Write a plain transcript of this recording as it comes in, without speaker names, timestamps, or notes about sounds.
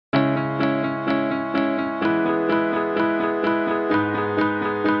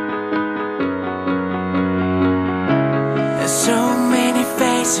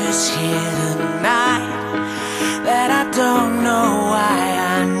places here tonight that I don't know why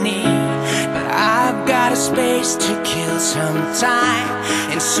I need, but I've got a space to kill some time.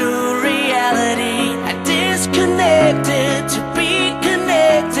 In surreality, I disconnected to be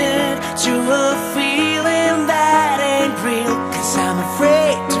connected to a feeling that ain't real, 'cause I'm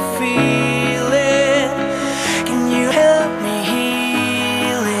afraid to feel it. Can you help me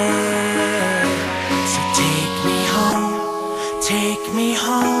heal it? So take me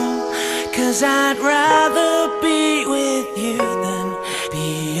home, 'cause I'd rather be with you than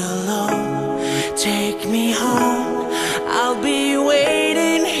be alone. Take me home, I'll be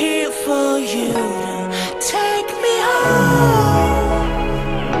waiting here for you to take me home,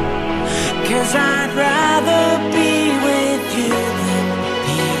 'cause I'd rather be with you than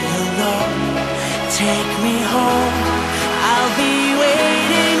be alone. Take me home, I'll be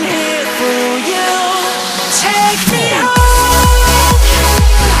waiting here for you. Take me home.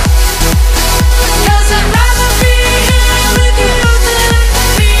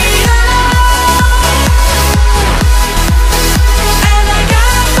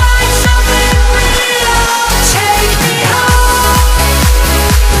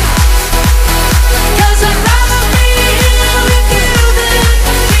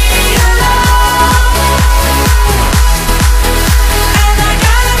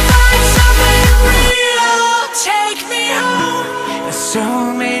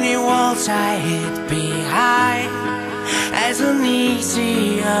 I hid behind as an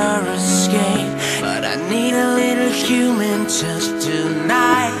easier escape, but I need a little human touch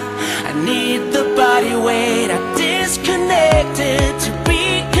tonight. I need the body weight. I disconnected to be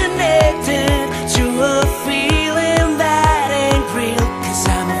connected to a feeling that ain't real, 'cause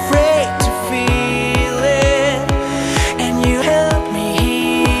I'm afraid to feel it, and you help me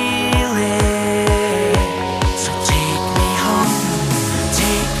heal it. So take me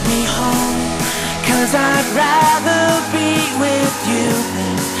home, 'cause I'd rather be with you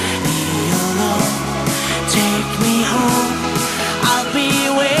than be alone. Take me home, I'll be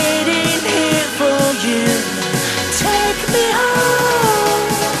waiting here for you. Take me home,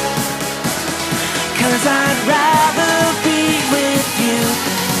 'cause I'd rather be with you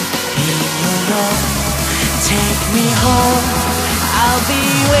than be alone. Take me home, I'll be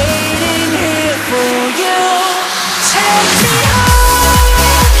waiting.